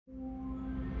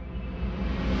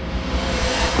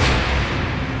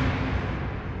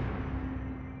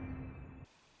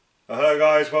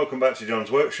guys, welcome back to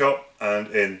John's Workshop, and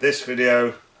in this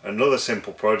video another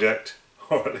simple project,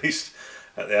 or at least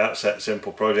at the outset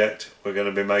simple project. We're going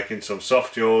to be making some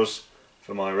soft jaws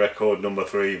for my record number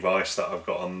 3 vise that I've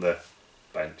got on the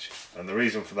bench, and the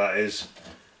reason for that is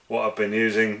what I've been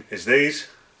using is these.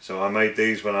 So I made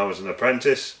these when I was an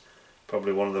apprentice,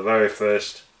 probably one of the very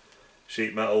first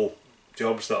sheet metal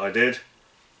jobs that I did,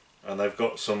 and they've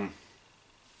got some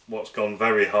what's gone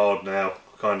very hard now,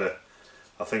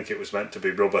 I think it was meant to be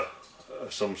rubber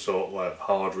of some sort, well,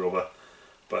 hard rubber,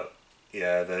 but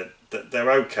yeah,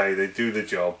 they're okay, they do the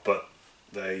job, but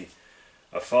they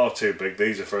are far too big.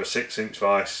 These are for a 6-inch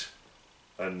vise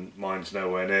and mine's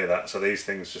nowhere near that, so these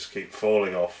things just keep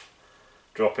falling off,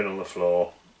 dropping on the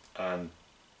floor, and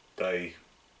they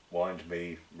wind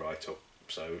me right up,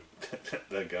 so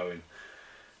they're going.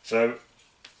 So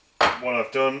what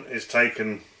I've done is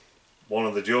taken one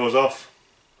of the jaws off.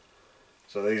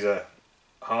 So these are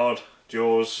hard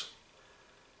jaws,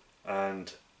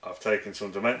 and I've taken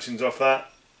some dimensions off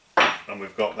that, and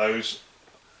we've got those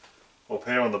up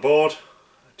here on the board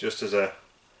just as a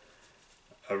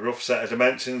rough set of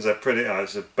dimensions. They're pretty,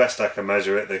 it's the best I can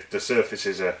measure it. The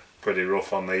surfaces are pretty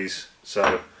rough on these,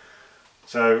 so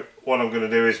what I'm going to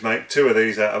do is make 2 of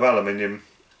these out of aluminium,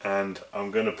 and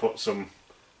I'm going to put some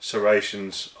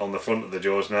serrations on the front of the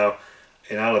jaws. Now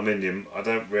in aluminium, I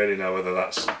don't really know whether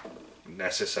that's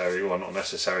necessary, well, not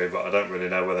necessary, but I don't really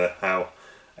know how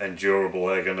endurable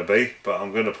they're going to be, but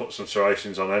I'm going to put some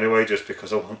serrations on anyway just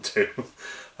because I want to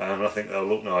and I think they'll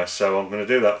look nice, so I'm going to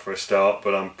do that for a start.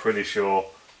 But I'm pretty sure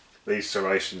these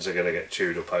serrations are going to get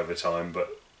chewed up over time, but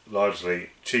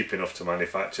largely cheap enough to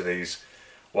manufacture these.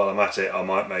 While I'm at it, I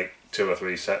might make 2 or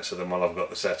 3 sets of them while I've got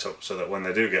the setup, so that when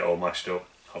they do get all mashed up,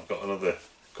 I've got another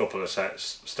couple of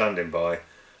sets standing by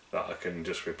that I can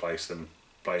just place them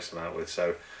out with.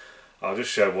 So I'll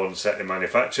just show one set in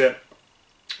manufacture.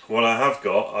 What I've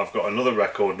got another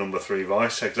record number 3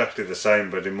 vise, exactly the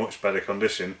same but in much better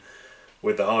condition,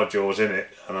 with the hard jaws in it,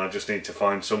 and I just need to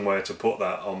find somewhere to put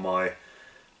that on my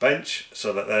bench,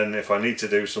 so that then if I need to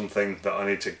do something that I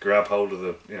need to grab hold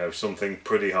of something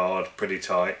pretty hard, pretty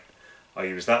tight, I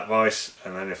use that vise,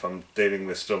 and then if I'm dealing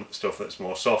with stuff that's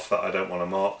more soft that I don't want to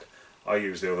mark, I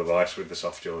use the other vise with the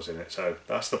soft jaws in it. So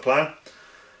that's the plan.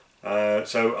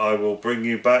 So I will bring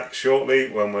you back shortly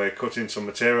when we're cutting some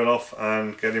material off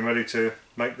and getting ready to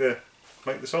make the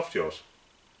soft jaws.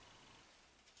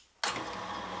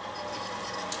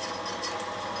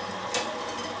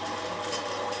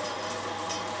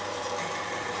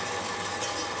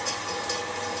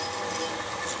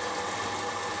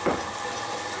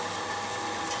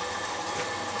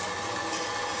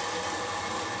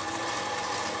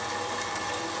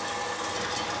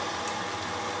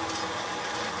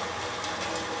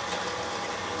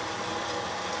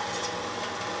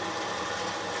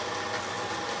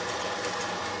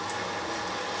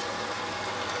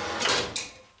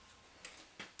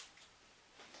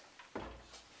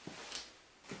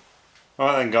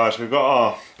 Right then guys, we've got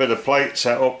our bit of plate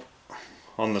set up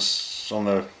on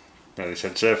the they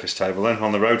said surface table then,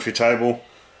 on the rotary table.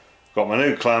 Got my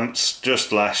new clamps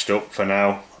just lashed up for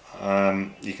now.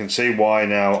 You can see why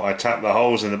now. I tapped the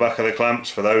holes in the back of the clamps.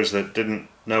 For those that didn't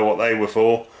know what they were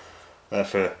for, they're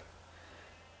for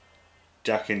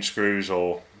jacking screws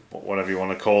or whatever you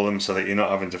want to call them, so that you're not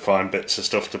having to find bits of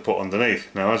stuff to put underneath.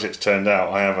 Now as it's turned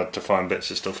out, I have had to find bits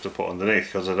of stuff to put underneath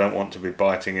because I don't want to be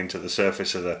biting into the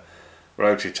surface of the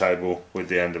rotary table with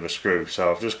the end of a screw. So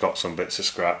I've just got some bits of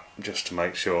scrap just to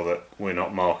make sure that we're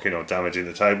not marking or damaging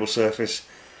the table surface.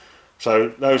 So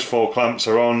those 4 clamps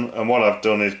are on, and what I've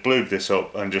done is glued this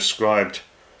up and just scribed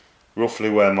roughly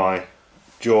where my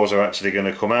jaws are actually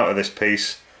going to come out of this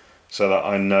piece, so that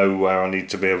I know where I need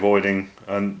to be avoiding.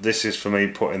 And this is for me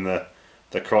putting the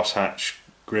crosshatch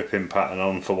gripping pattern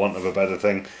on, for want of a better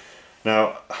thing.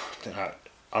 Now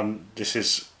this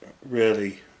is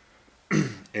really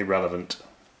irrelevant.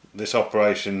 This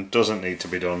operation doesn't need to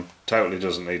be done, totally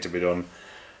doesn't need to be done.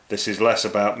 This is less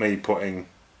about me putting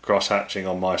cross hatching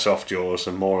on my soft jaws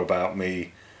and more about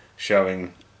me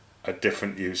showing a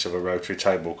different use of a rotary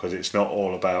table, because it's not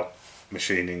all about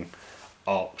machining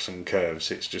arcs and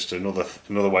curves. It's just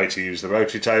another way to use the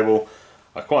rotary table.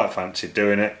 I quite fancied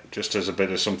doing it just as a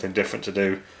bit of something different to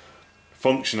do.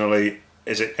 Functionally,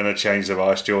 is it going to change the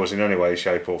vise jaws in any way,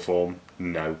 shape or form?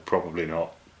 No, probably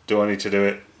not. Do I need to do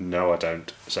it? No, I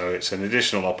don't. So it's an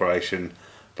additional operation,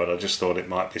 but I just thought it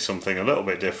might be something a little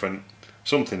bit different,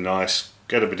 something nice,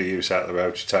 get a bit of use out of the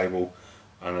rotary table,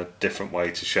 and a different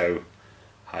way to show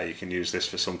how you can use this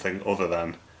for something other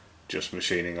than just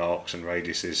machining arcs and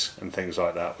radiuses and things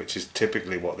like that, which is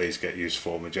typically what these get used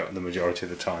for the majority of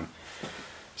the time.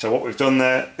 So what we've done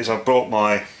there is I've got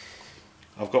my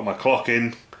clock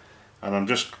in, and I'm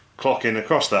just clocking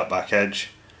across that back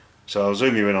edge. So I'll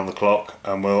zoom you in on the clock,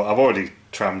 and I've already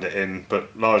trammed it in,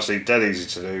 but largely dead easy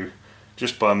to do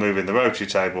just by moving the rotary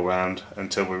table round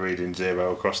until we're reading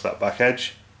 0 across that back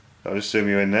edge. I'll just zoom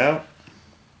you in now.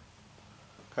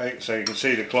 Okay, so you can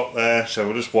see the clock there, so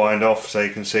we'll just wind off so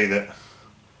you can see that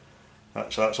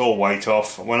that's all weight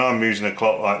off. When I'm using a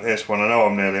clock like this, when I know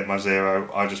I'm nearly at my 0,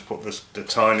 I just put the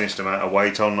tiniest amount of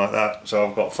weight on like that. So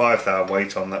I've got 5 thou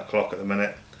weight on that clock at the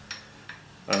minute,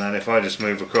 and then if I just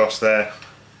move across there,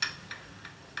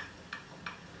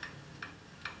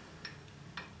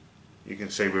 you can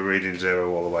see we're reading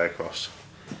 0 all the way across.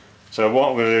 So what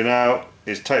I'm going to do now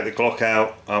is take the clock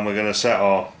out, and we're going to set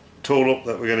our tool up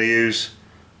that we're going to use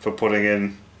for putting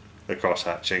in the cross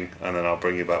hatching, and then I'll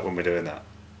bring you back when we're doing that.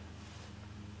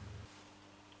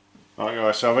 Right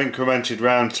guys, so I've incremented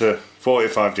round to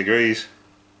 45 degrees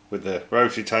with the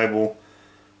rotary table.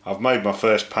 I've made my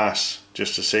first pass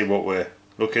just to see what we're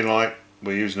looking like.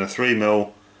 We're using a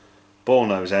 3mm ball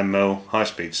nose end mill, high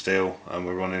speed steel, and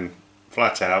we're running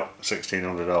flat out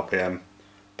 1600 RPM,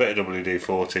 bit of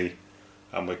WD-40,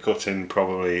 and we're cutting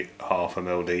probably 1/2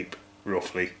 mil deep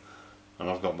roughly, and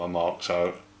I've got my marks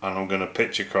out, and I'm going to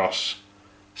pitch across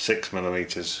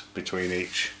 6mm between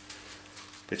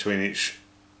each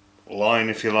line,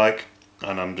 if you like,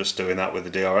 and I'm just doing that with the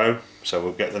DRO. So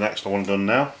we'll get the next one done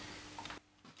now.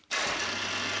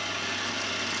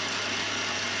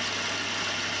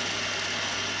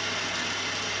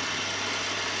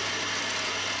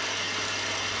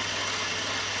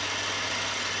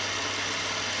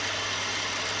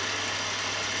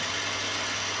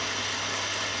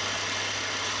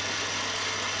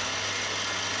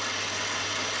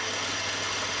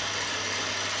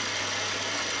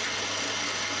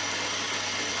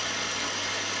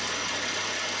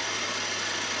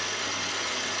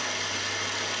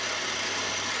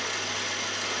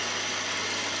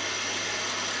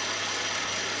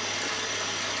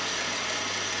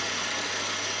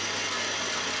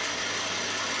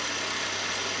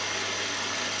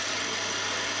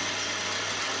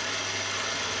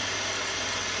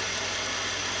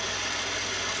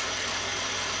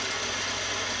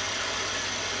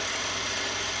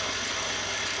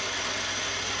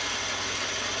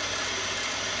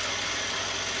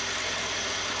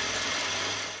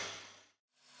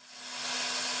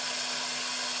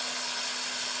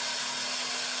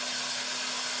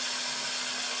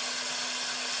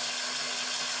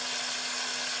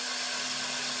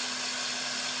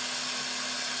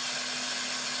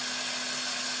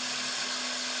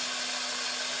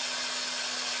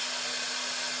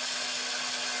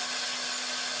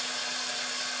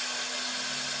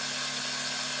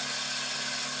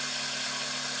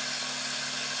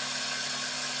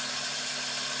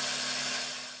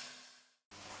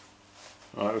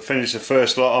 Right, we finished the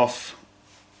first lot off.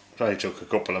 It only took a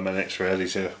couple of minutes really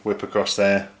to whip across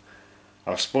there.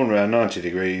 I've spun around 90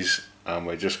 degrees, and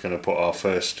we're just going to put our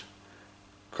first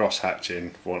cross hatch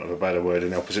in, for want of a better word,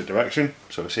 in the opposite direction.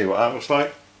 So we'll see what that looks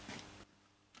like.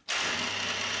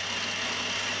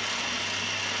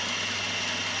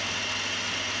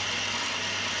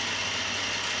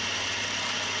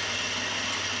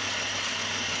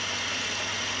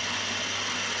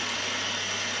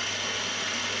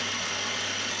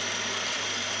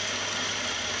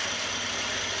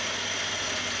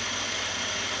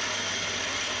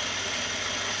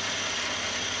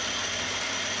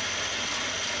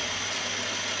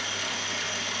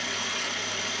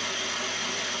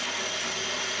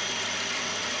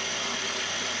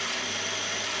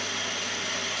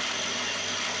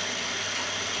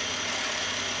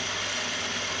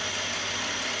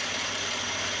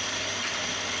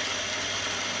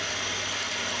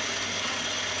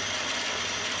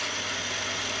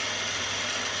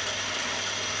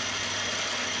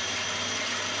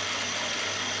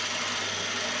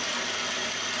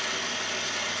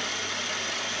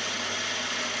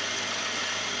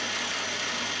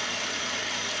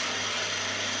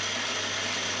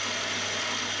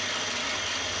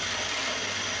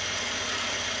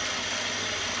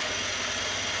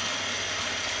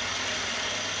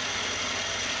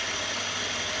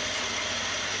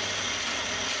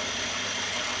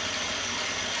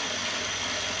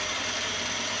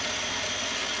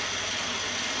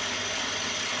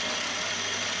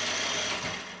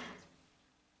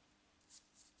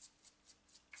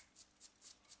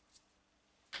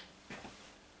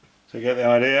 So you get the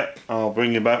idea. I'll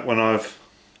bring you back when I've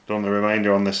done the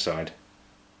remainder on this side.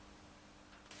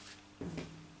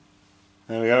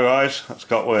 There we go guys, that's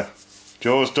got our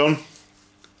jaws done.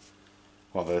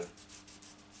 Well, the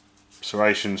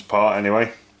serrations part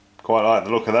anyway. Quite like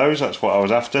the look of those, that's what I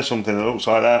was after, something that looks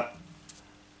like that.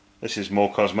 This is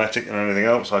more cosmetic than anything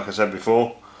else, like I said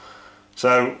before.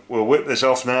 So we'll whip this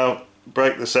off now,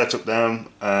 break the setup down,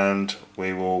 and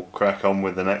we will crack on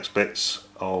with the next bits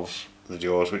of the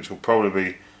jaws, which will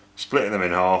probably be splitting them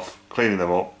in half, cleaning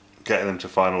them up, getting them to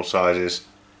final sizes,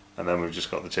 and then we've just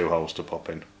got the 2 holes to pop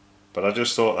in. But I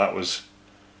just thought that was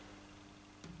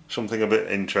something a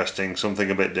bit interesting, something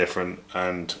a bit different,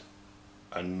 and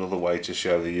another way to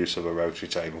show the use of a rotary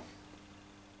table.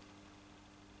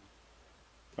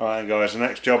 Alright guys, the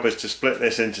next job is to split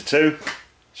this into 2.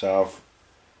 So I've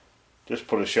just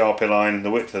put a Sharpie line,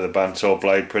 the width of the bandsaw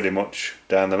blade pretty much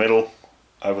down the middle,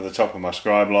 over the top of my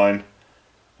scribe line,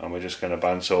 and we're just going to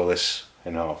bandsaw this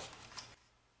in half.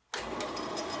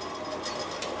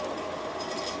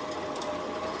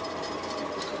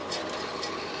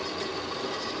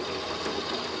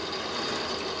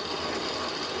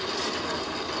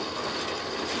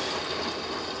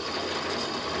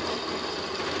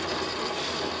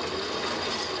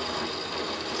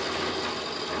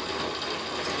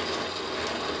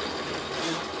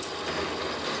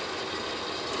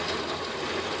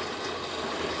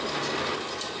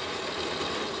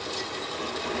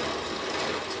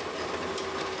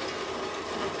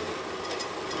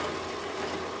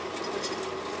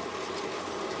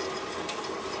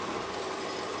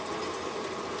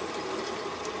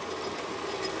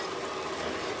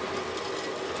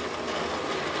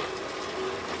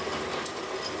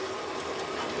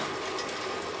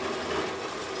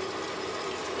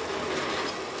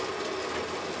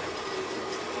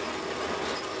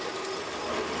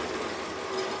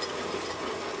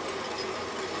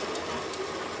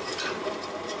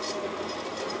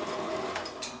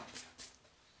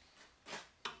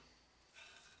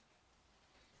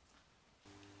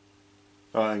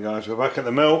 Right then guys, we're back at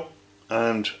the mill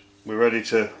and we're ready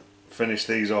to finish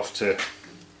these off to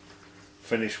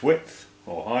finish width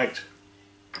or height.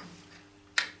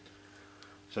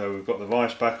 So we've got the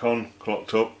vise back on,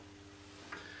 clocked up,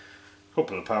 a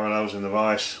couple of parallels in the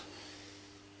vise.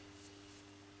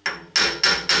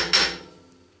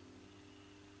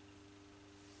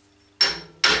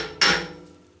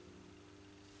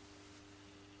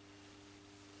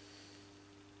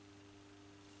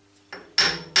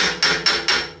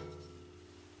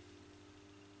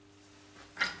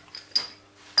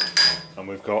 And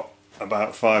we've got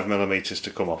about 5mm to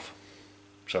come off,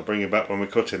 so I'll bring you back when we're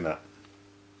cutting that.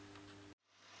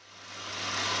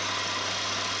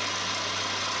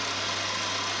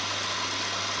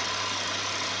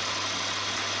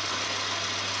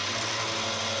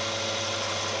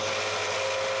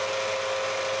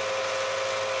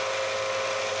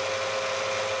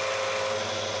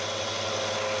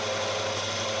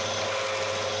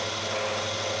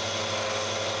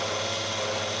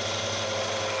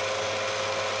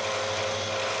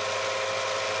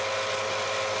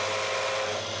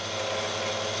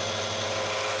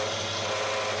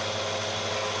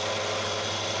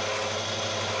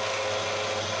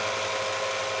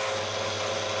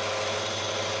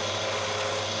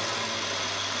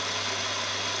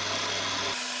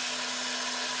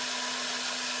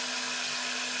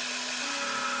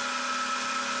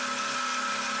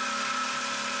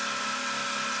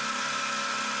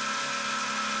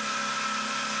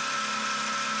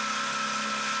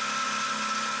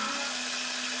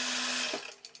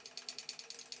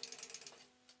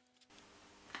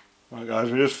 Right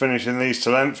guys, we're just finishing these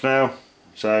to length now,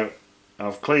 so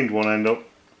I've cleaned one end up,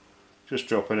 just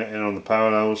dropping it in on the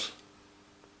parallels.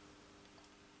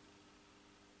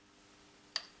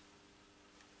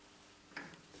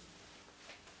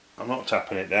 I'm not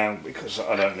tapping it down because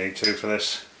I don't need to for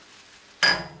this,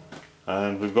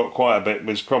 and we've got quite a bit,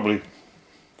 there's probably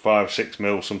 5-6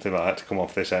 mil, something like that, to come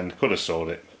off this end. Could have sawed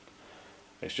it,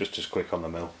 it's just as quick on the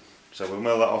mill. So we'll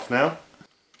mill that off now.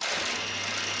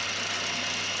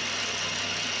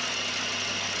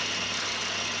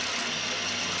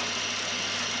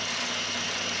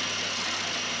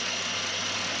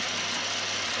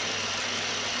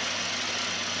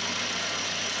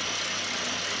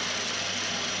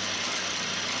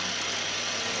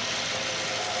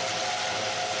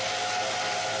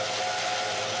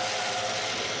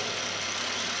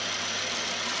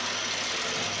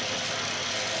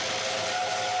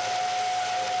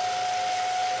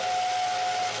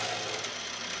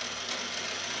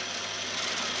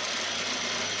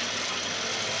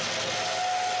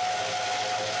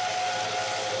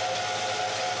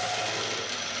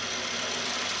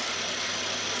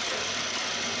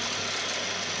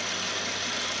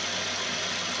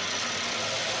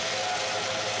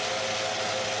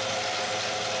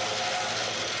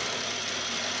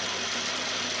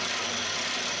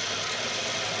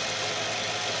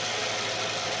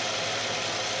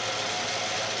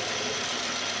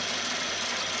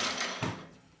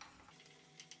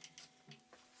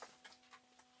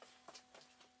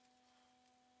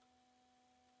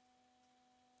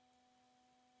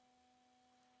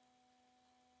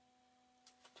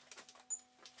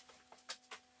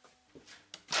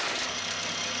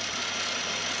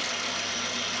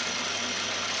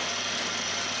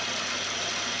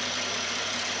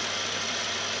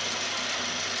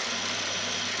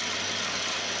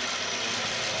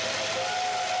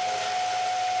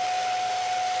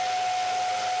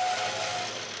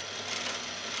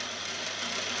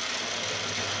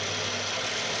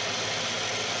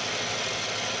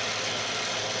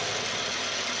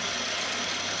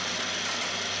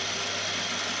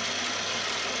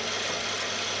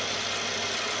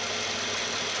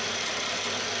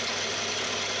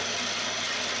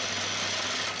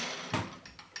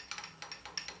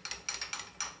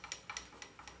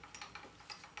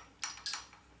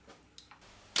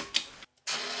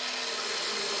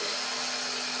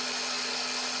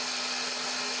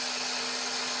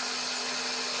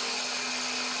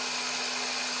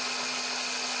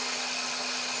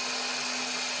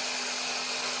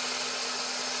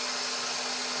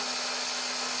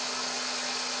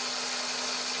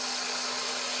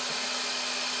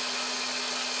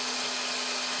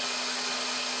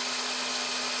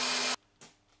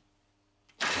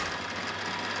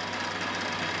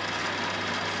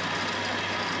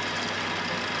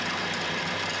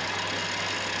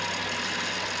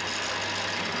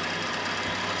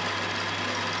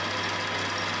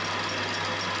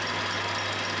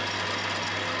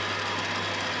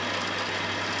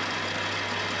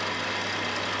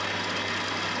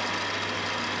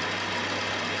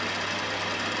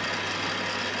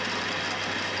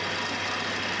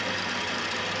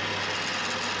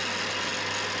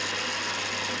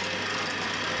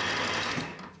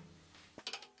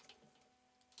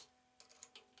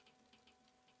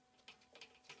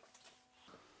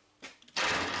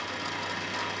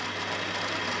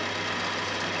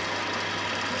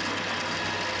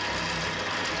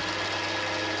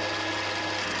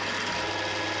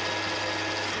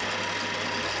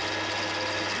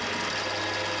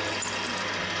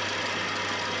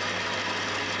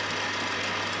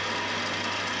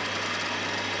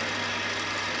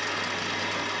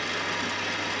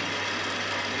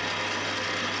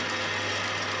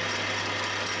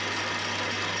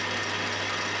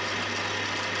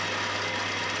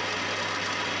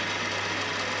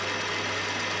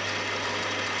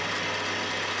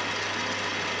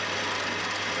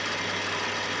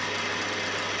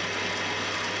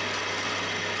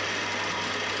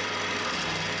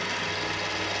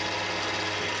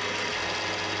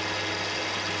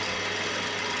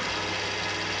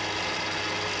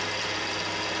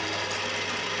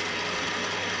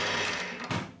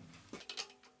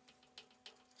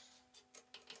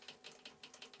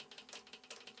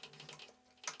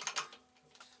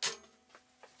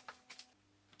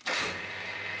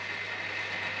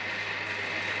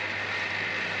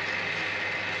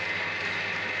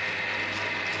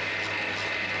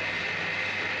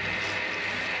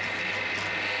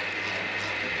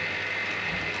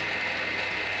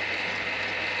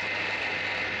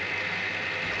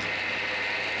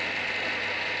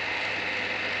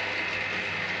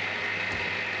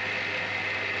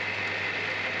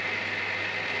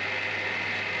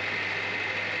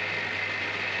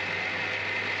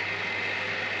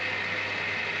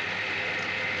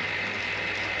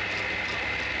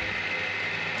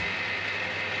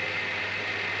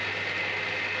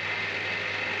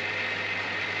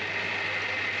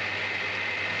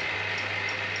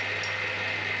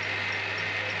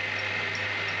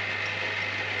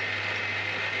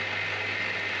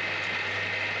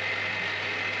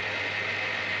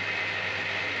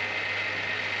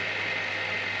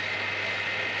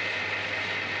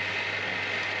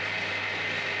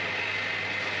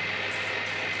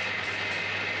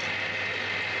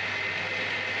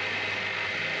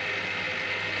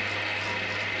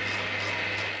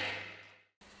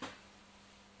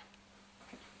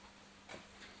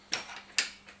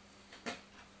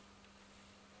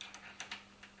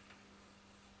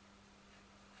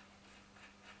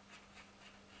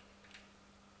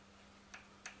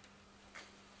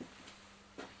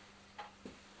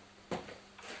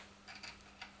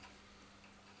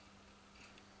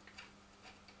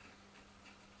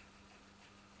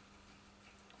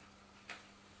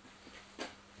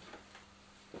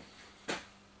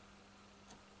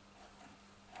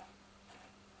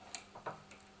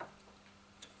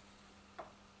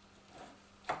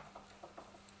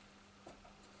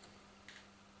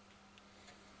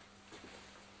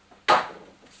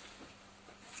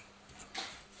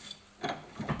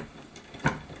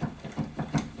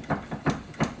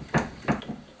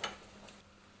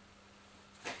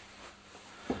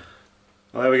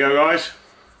 there we go guys,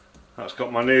 that's got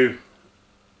my new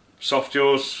soft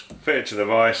jaws fitted to the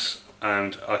vise,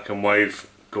 and I can wave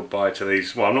goodbye to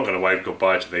these. Well, I'm not going to wave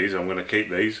goodbye to these, I'm going to keep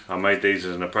these. I made these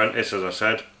as an apprentice, as I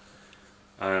said,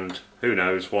 and who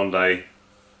knows, one day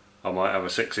I might have a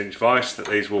 6-inch vise that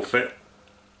these will fit.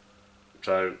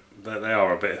 So they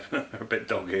are a bit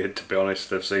dog-eared, to be honest.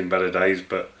 They've seen better days,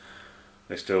 but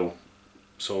they still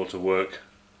sort of work.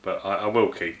 But I will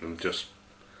keep them, just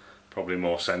probably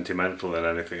more sentimental than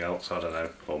anything else, I don't know,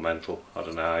 or mental, I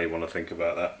don't know how you want to think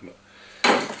about that.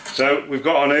 But so we've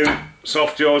got our new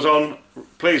soft jaws on,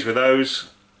 pleased with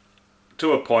those,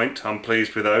 to a point I'm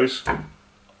pleased with those.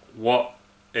 What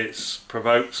it's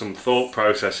provoked some thought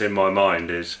process in my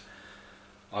mind is,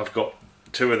 I've got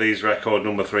 2 of these record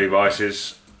number 3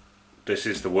 vices. This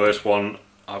is the worst one.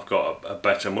 I've got a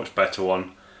better, much better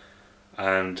one,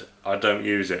 and I don't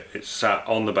use it. It's sat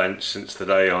on the bench since the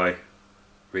day I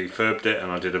refurbed it,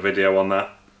 and I did a video on that,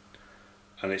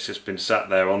 and it's just been sat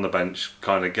there on the bench,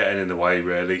 kind of getting in the way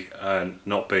really, and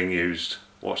not being used.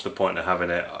 What's the point of having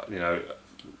it, you know?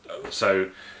 So,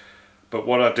 but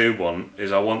what I do want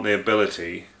is, I want the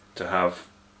ability to have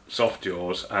soft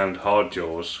jaws and hard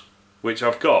jaws, which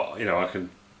I've got. You know, I can,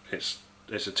 it's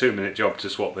a 2-minute job to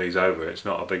swap these over, it's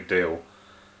not a big deal,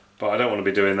 but I don't want to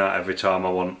be doing that every time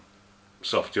I want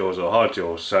soft jaws or hard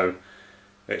jaws. So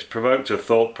it's provoked a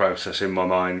thought process in my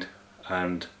mind,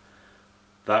 and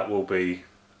that will be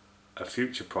a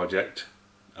future project.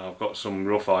 I've got some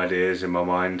rough ideas in my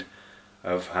mind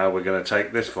of how we're going to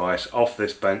take this vise off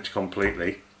this bench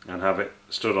completely and have it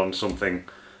stood on something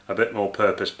a bit more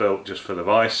purpose built just for the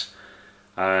vise,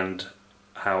 and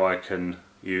how I can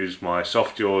use my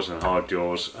soft jaws and hard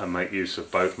jaws and make use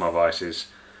of both my vices.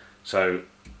 So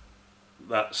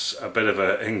that's a bit of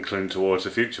an inkling towards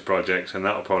a future project, and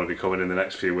that'll probably be coming in the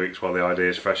next few weeks while the idea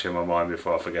is fresh in my mind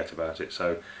before I forget about it.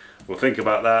 So we'll think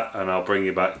about that, and I'll bring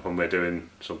you back when we're doing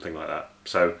something like that.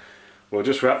 So we'll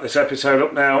just wrap this episode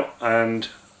up now, and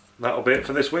that'll be it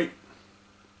for this week.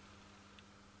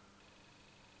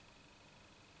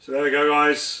 So there we go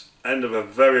guys, end of a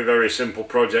very simple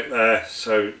project there.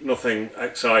 So nothing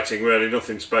exciting really,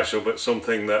 nothing special, but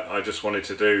something that I just wanted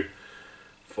to do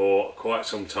for quite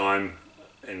some time,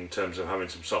 in terms of having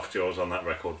some soft jaws on that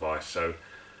record vise. So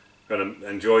I'm going to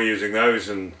enjoy using those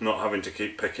and not having to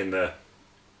keep picking the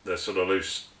sort of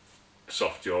loose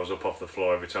soft jaws up off the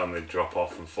floor every time they drop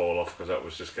off and fall off, because that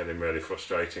was just getting really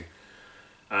frustrating.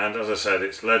 And as I said,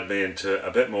 it's led me into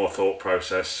a bit more thought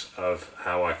process of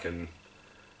how I can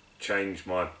change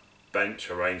my bench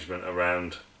arrangement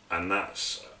around, and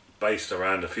that's based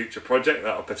around a future project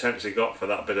that I've potentially got for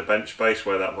that bit of bench space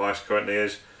where that vise currently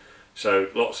is. So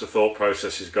lots of thought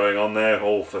processes going on there,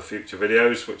 all for future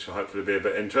videos, which will hopefully be a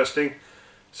bit interesting.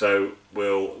 So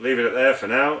we'll leave it there for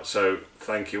now. So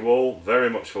thank you all very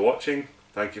much for watching,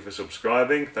 thank you for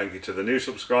subscribing, thank you to the new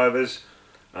subscribers,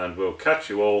 and we'll catch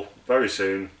you all very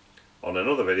soon on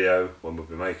another video when we'll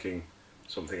be making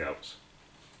something else.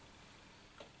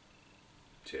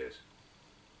 Cheers.